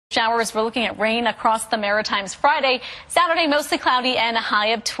Showers. We're looking at rain across the Maritimes Friday. Saturday, mostly cloudy and a high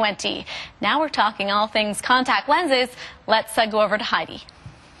of 20. Now we're talking all things contact lenses. Let's go over to Heidi.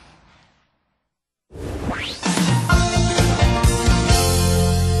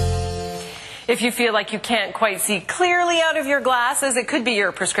 If you feel like you can't quite see clearly out of your glasses, it could be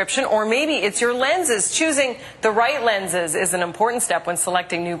your prescription, or maybe it's your lenses. Choosing the right lenses is an important step when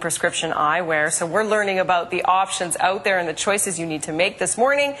selecting new prescription eyewear. So we're learning about the options out there and the choices you need to make this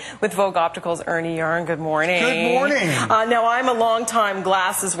morning with Vogue Optical's Ernie Yarn. Good morning. Good morning. Now, I'm a long-time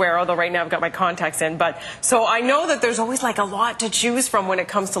glasses wearer, although right now I've got my contacts in. So I know that there's always like a lot to choose from when it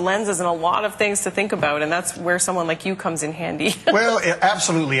comes to lenses and a lot of things to think about, and that's where someone like you comes in handy. Well,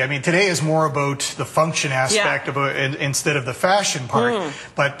 absolutely. I mean, today is more about the function aspect instead of the fashion part.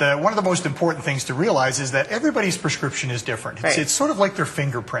 But one of the most important things to realize is that everybody's prescription is different. It's sort of like their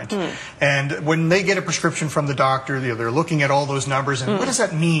fingerprint. And when they get a prescription from the doctor, they're looking at all those numbers and what does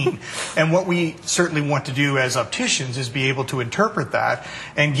that mean? And what we certainly want to do as opticians is be able to interpret that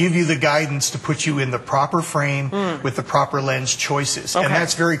and give you the guidance to put you in the proper frame with the proper lens choices. And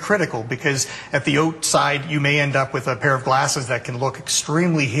that's very critical because at the outside you may end up with a pair of glasses that can look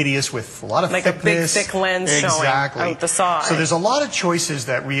extremely hideous with a lot of like thickness. A big thick lens showing out the side. So there's a lot of choices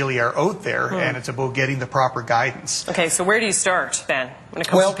that really are out there, and it's about getting the proper guidance. Okay, so where do you start then when it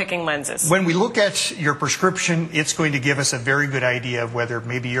comes to picking lenses? When we look at your prescription, it's going to give us a very good idea of whether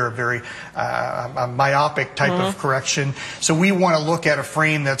maybe you're a very a myopic type of correction. So we want to look at a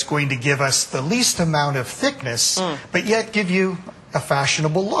frame that's going to give us the least amount of thickness, but yet give you a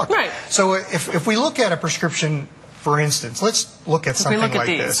fashionable look. Right. So if we look at a prescription, for instance, let's look at something like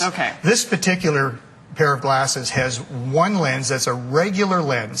this. Okay. This particular pair of glasses has one lens that's a regular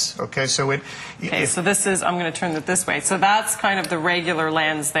lens. Okay, so so this is, I'm going to turn it this way. So that's kind of the regular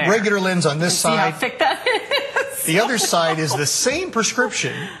lens there. Regular lens on this side. See how thick that is? The other side is the same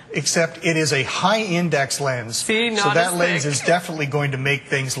prescription, except it is a high index lens. See, not so that as lens thick. is definitely going to make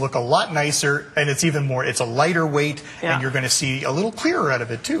things look a lot nicer, and it's even more, it's a lighter weight, and you're going to see a little clearer out of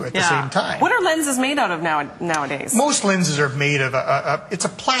it too at the same time. What are lenses made out of nowadays? Most lenses are made of it's a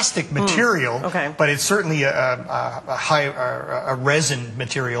plastic material, but it's certainly a resin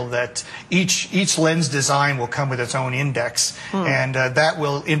material that each lens design will come with its own index, and that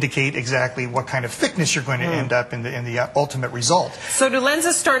will indicate exactly what kind of thickness you're going to end up in the ultimate result. So do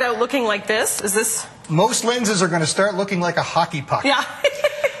lenses start out looking like this? Is this? Most lenses are going to start looking like a hockey puck. Yeah.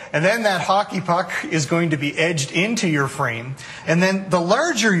 And then that hockey puck is going to be edged into your frame, and then the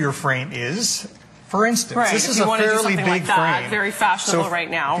larger your frame is, for instance, this is a fairly big frame. Very fashionable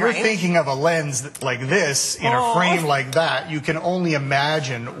right now, if you're thinking of a lens like this in a frame like that, you can only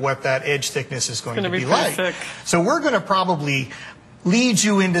imagine what that edge thickness is going to be like. Thick. So we're going to probably lead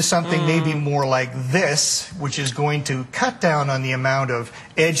you into something maybe more like this, which is going to cut down on the amount of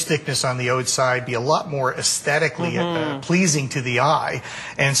edge thickness on the outside, be a lot more aesthetically pleasing to the eye,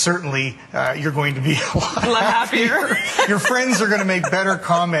 and certainly you're going to be a lot happier. Your friends are going to make better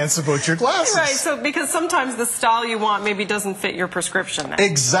comments about your glasses. Right, so because sometimes the style you want maybe doesn't fit your prescription. Then.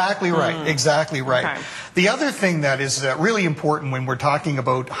 Exactly right, exactly right. Okay. The other thing that is really important when we're talking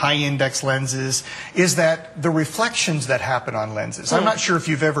about high index lenses is that the reflections that happen on lenses. I'm not sure if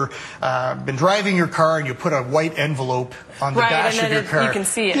you've ever been driving your car and you put a white envelope on the dash of your car. You can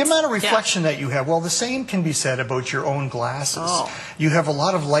see it. The amount of reflection that you have, well, the same can be said about your own glasses. You have a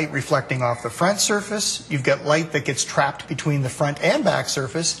lot of light reflecting off the front surface. You've got light that gets trapped between the front and back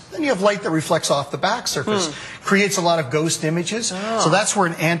surface. Then you have light that reflects off the back surface. Creates a lot of ghost images. So that's where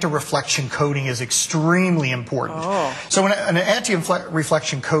an anti-reflection coating is extremely important. So an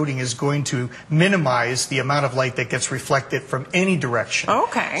anti-reflection coating is going to minimize the amount of light that gets reflected from any direction.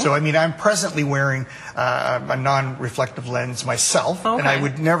 So I mean, I'm presently wearing a non-reflective lens myself, and I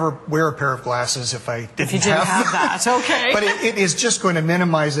would never wear a pair of glasses if I didn't have that. But it is just going to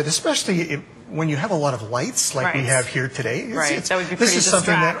minimize it, especially when you have a lot of lights like we have here today. That would be pretty this is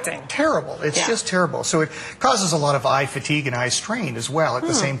something distracting. Terrible. It's just terrible. So it causes a lot of eye fatigue and eye strain as well at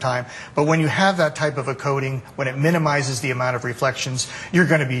the same time. But when you have that type of a coating, when it minimizes the amount of reflections, you're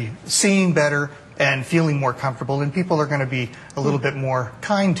going to be seeing better and feeling more comfortable, and people are going to be a little bit more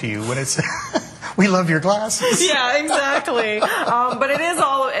kind to you when it's we love your glasses. Yeah, exactly. But it is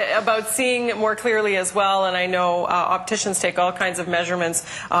all about seeing more clearly as well, and I know opticians take all kinds of measurements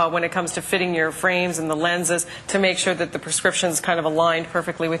when it comes to fitting your frames and the lenses to make sure that the prescription's kind of aligned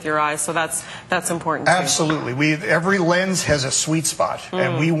perfectly with your eyes, so that's important too. Absolutely. Every lens has a sweet spot,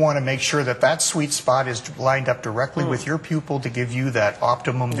 and we want to make sure that that sweet spot is lined up directly with your pupil to give you that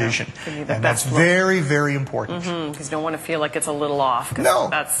optimum vision. And that's very, very important. Because you don't want to feel like it's a little off,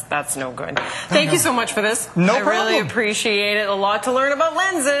 because that's no good. Thank you so much for this. No problem. I really problem. appreciate it. A lot to learn about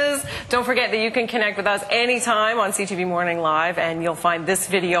lenses. Don't forget that you can connect with us anytime on CTV Morning Live, and you'll find this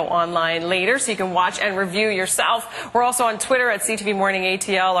video online later so you can watch and review yourself. We're also on Twitter at CTV Morning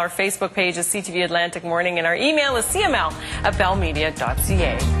ATL. Our Facebook page is CTV Atlantic Morning, and our email is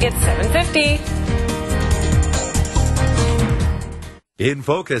cml@bellmedia.ca. It's 7:50. In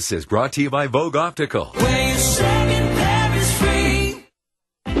Focus is brought to you by Vogue Optical.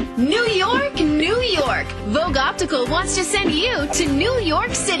 New York, New York. Vogue Optical wants to send you to New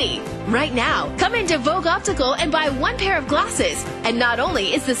York City. Right now, come into Vogue Optical and buy one pair of glasses. And not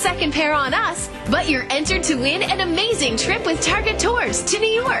only is the second pair on us, but you're entered to win an amazing trip with Target Tours to New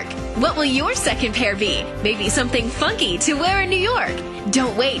York. What will your second pair be? Maybe something funky to wear in New York.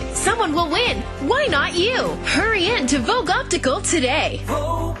 Don't wait, someone will win. Why not you? Hurry in to Vogue Optical today.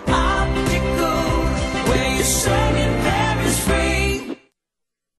 Vogue Optical, where you